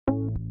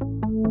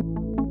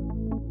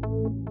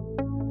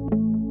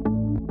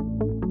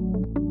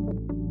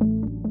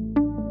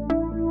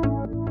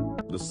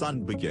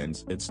Sun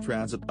begins its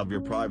transit of your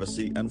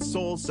privacy and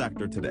soul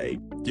sector today,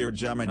 dear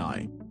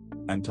Gemini.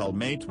 Until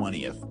May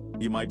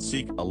 20th, you might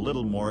seek a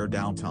little more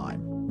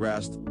downtime,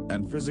 rest,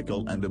 and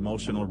physical and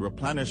emotional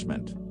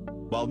replenishment.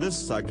 While this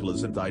cycle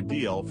isn't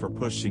ideal for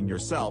pushing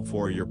yourself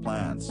or your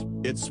plans,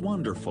 it's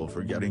wonderful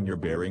for getting your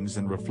bearings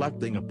and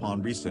reflecting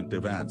upon recent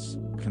events,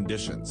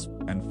 conditions,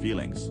 and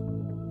feelings.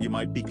 You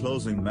might be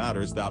closing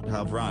matters that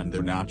have run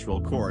their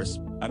natural course,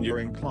 and you're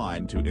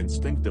inclined to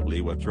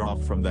instinctively withdraw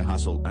from the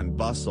hustle and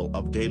bustle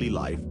of daily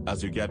life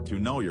as you get to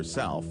know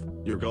yourself,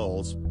 your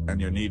goals,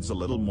 and your needs a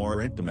little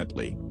more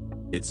intimately.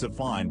 It's a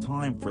fine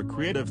time for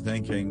creative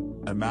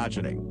thinking,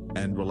 imagining,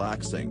 and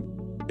relaxing.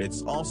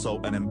 It's also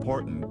an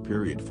important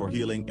period for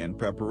healing in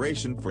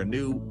preparation for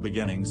new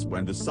beginnings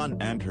when the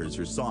Sun enters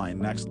your sign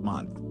next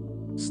month.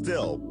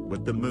 Still,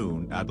 with the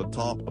Moon at the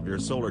top of your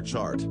solar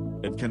chart,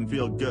 it can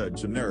feel good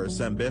to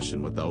nurse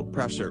ambition without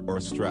pressure or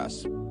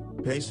stress.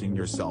 Pacing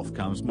yourself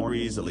comes more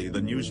easily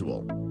than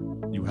usual.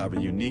 You have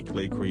a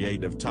uniquely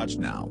creative touch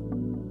now.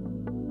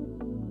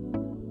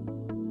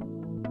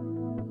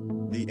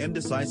 The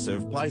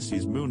indecisive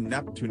Pisces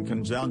Moon-Neptune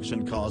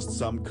conjunction caused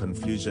some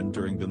confusion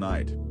during the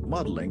night,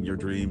 muddling your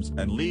dreams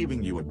and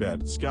leaving you a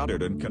bit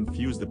scattered and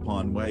confused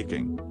upon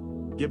waking.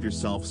 Give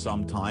yourself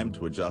some time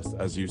to adjust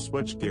as you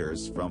switch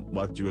gears from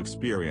what you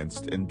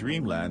experienced in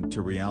dreamland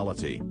to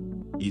reality.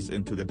 Ease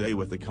into the day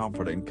with a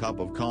comforting cup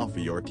of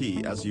coffee or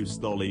tea as you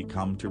slowly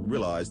come to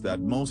realize that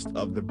most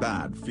of the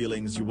bad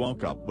feelings you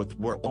woke up with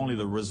were only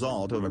the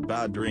result of a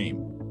bad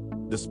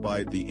dream.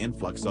 Despite the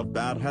influx of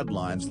bad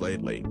headlines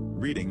lately,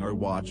 reading or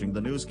watching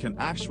the news can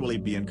actually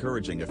be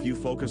encouraging if you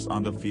focus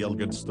on the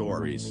feel-good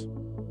stories.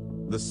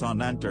 The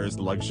Sun enters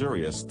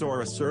luxurious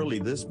Taurus early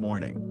this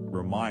morning,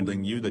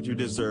 reminding you that you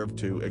deserve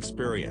to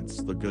experience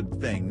the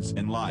good things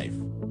in life.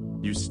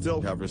 You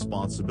still have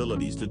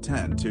responsibilities to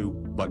tend to,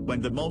 but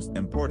when the most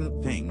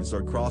important things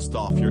are crossed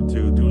off your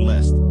to-do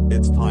list,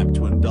 it's time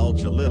to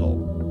indulge a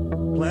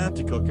little. Plan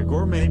to cook a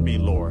gourmet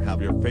meal or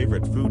have your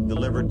favorite food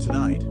delivered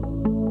tonight.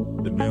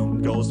 The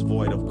Moon goes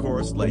void of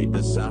course late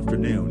this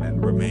afternoon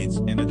and remains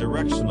in a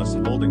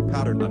directionless holding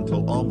pattern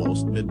until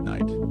almost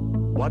midnight.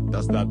 What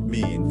does that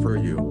mean for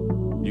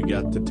you? You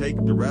get to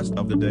take the rest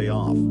of the day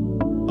off.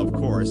 Of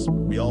course,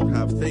 we all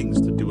have things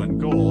to do and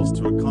goals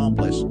to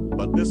accomplish,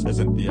 but this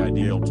isn't the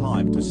ideal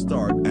time to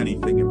start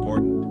anything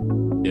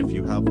important. If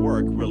you have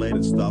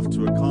work-related stuff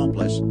to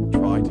accomplish,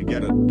 try to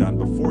get it done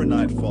before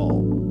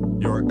nightfall.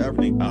 Your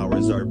evening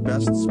hours are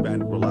best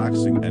spent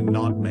relaxing and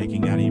not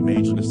making any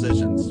major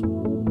decisions.